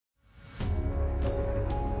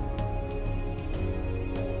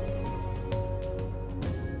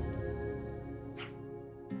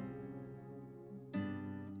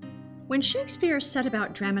When Shakespeare set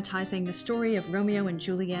about dramatizing the story of Romeo and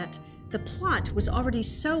Juliet, the plot was already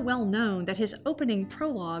so well known that his opening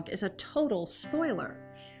prologue is a total spoiler.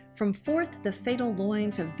 From forth the fatal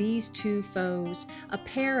loins of these two foes, a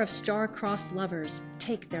pair of star-crossed lovers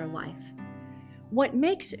take their life. What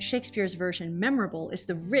makes Shakespeare's version memorable is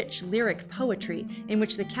the rich lyric poetry in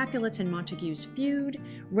which the Capulets and Montagues feud,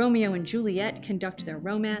 Romeo and Juliet conduct their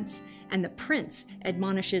romance, and the prince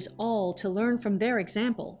admonishes all to learn from their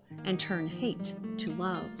example and turn hate to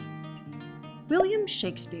love. William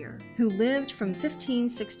Shakespeare, who lived from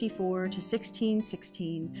 1564 to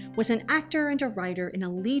 1616, was an actor and a writer in a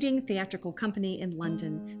leading theatrical company in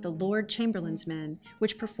London, the Lord Chamberlain's Men,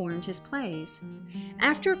 which performed his plays.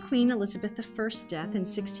 After Queen Elizabeth I's death in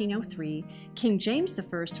 1603, King James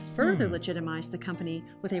I further legitimized the company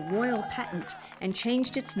with a royal patent and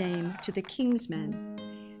changed its name to the King's Men.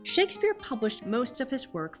 Shakespeare published most of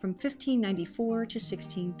his work from 1594 to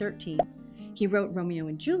 1613. He wrote Romeo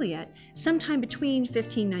and Juliet sometime between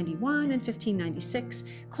 1591 and 1596,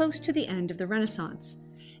 close to the end of the Renaissance.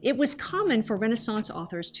 It was common for Renaissance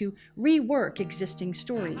authors to rework existing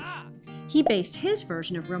stories. He based his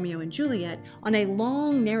version of Romeo and Juliet on a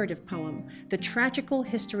long narrative poem, The Tragical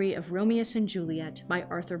History of Romeus and Juliet by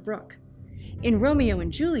Arthur Brooke. In Romeo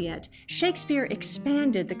and Juliet, Shakespeare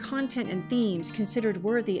expanded the content and themes considered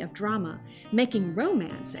worthy of drama, making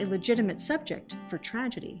romance a legitimate subject for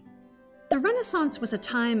tragedy. The Renaissance was a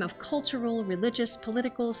time of cultural, religious,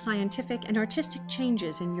 political, scientific, and artistic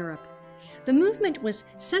changes in Europe. The movement was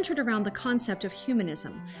centered around the concept of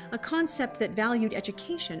humanism, a concept that valued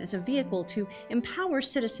education as a vehicle to empower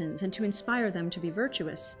citizens and to inspire them to be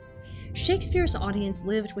virtuous. Shakespeare's audience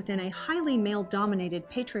lived within a highly male-dominated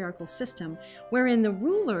patriarchal system wherein the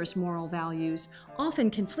ruler's moral values often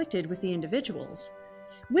conflicted with the individual's.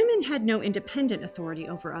 Women had no independent authority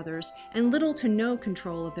over others and little to no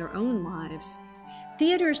control of their own lives.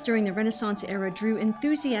 Theaters during the Renaissance era drew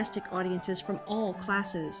enthusiastic audiences from all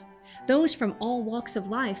classes. Those from all walks of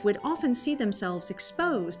life would often see themselves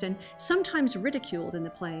exposed and sometimes ridiculed in the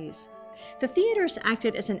plays. The theaters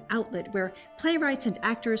acted as an outlet where playwrights and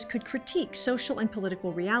actors could critique social and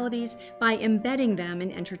political realities by embedding them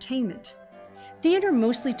in entertainment. Theater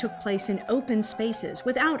mostly took place in open spaces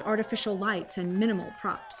without artificial lights and minimal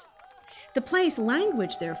props. The play's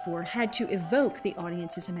language, therefore, had to evoke the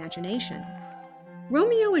audience's imagination.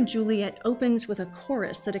 Romeo and Juliet opens with a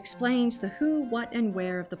chorus that explains the who, what, and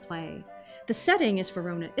where of the play. The setting is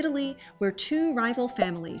Verona, Italy, where two rival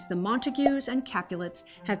families, the Montagues and Capulets,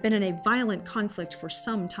 have been in a violent conflict for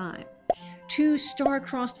some time. Two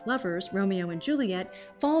star-crossed lovers, Romeo and Juliet,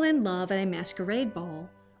 fall in love at a masquerade ball.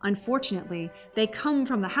 Unfortunately, they come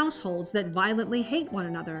from the households that violently hate one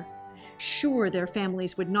another. Sure, their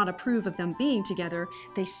families would not approve of them being together,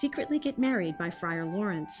 they secretly get married by Friar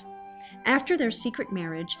Lawrence. After their secret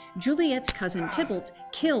marriage, Juliet's cousin Tybalt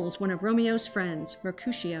kills one of Romeo's friends,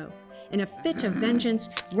 Mercutio. In a fit of vengeance,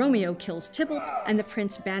 Romeo kills Tybalt and the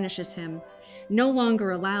prince banishes him. No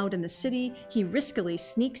longer allowed in the city, he riskily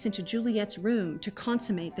sneaks into Juliet's room to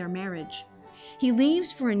consummate their marriage. He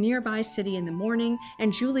leaves for a nearby city in the morning,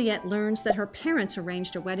 and Juliet learns that her parents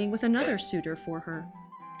arranged a wedding with another suitor for her.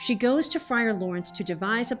 She goes to Friar Lawrence to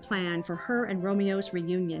devise a plan for her and Romeo's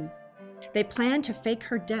reunion. They plan to fake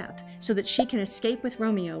her death so that she can escape with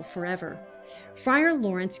Romeo forever. Friar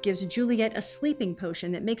Lawrence gives Juliet a sleeping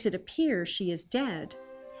potion that makes it appear she is dead.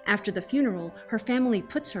 After the funeral, her family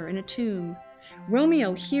puts her in a tomb.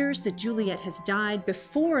 Romeo hears that Juliet has died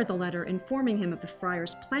before the letter informing him of the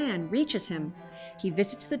friar's plan reaches him. He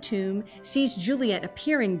visits the tomb, sees Juliet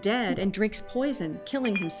appearing dead, and drinks poison,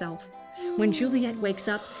 killing himself. When Juliet wakes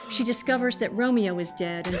up, she discovers that Romeo is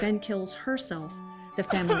dead and then kills herself. The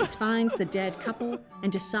family finds the dead couple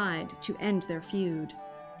and decide to end their feud.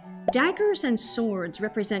 Daggers and swords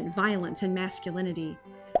represent violence and masculinity.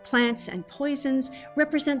 Plants and poisons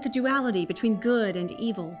represent the duality between good and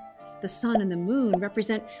evil. The sun and the moon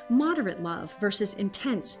represent moderate love versus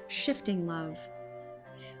intense, shifting love.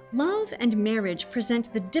 Love and marriage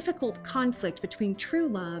present the difficult conflict between true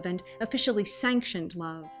love and officially sanctioned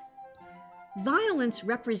love. Violence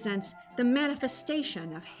represents the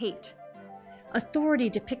manifestation of hate. Authority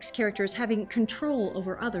depicts characters having control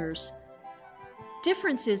over others.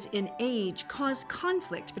 Differences in age cause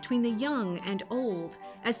conflict between the young and old,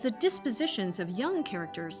 as the dispositions of young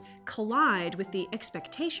characters collide with the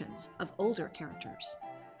expectations of older characters.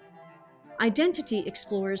 Identity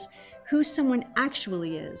explores who someone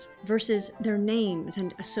actually is versus their names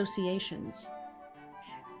and associations.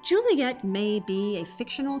 Juliet may be a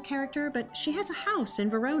fictional character, but she has a house in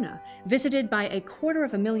Verona, visited by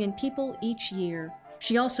 250,000 people each year.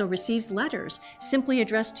 She also receives letters simply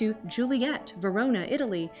addressed to Juliet, Verona,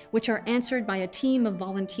 Italy, which are answered by a team of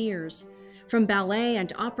volunteers. From ballet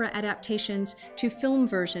and opera adaptations to film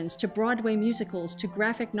versions to Broadway musicals to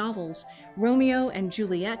graphic novels, Romeo and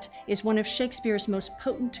Juliet is one of Shakespeare's most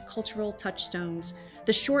potent cultural touchstones,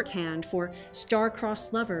 the shorthand for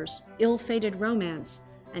star-crossed lovers, ill-fated romance,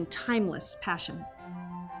 and timeless passion.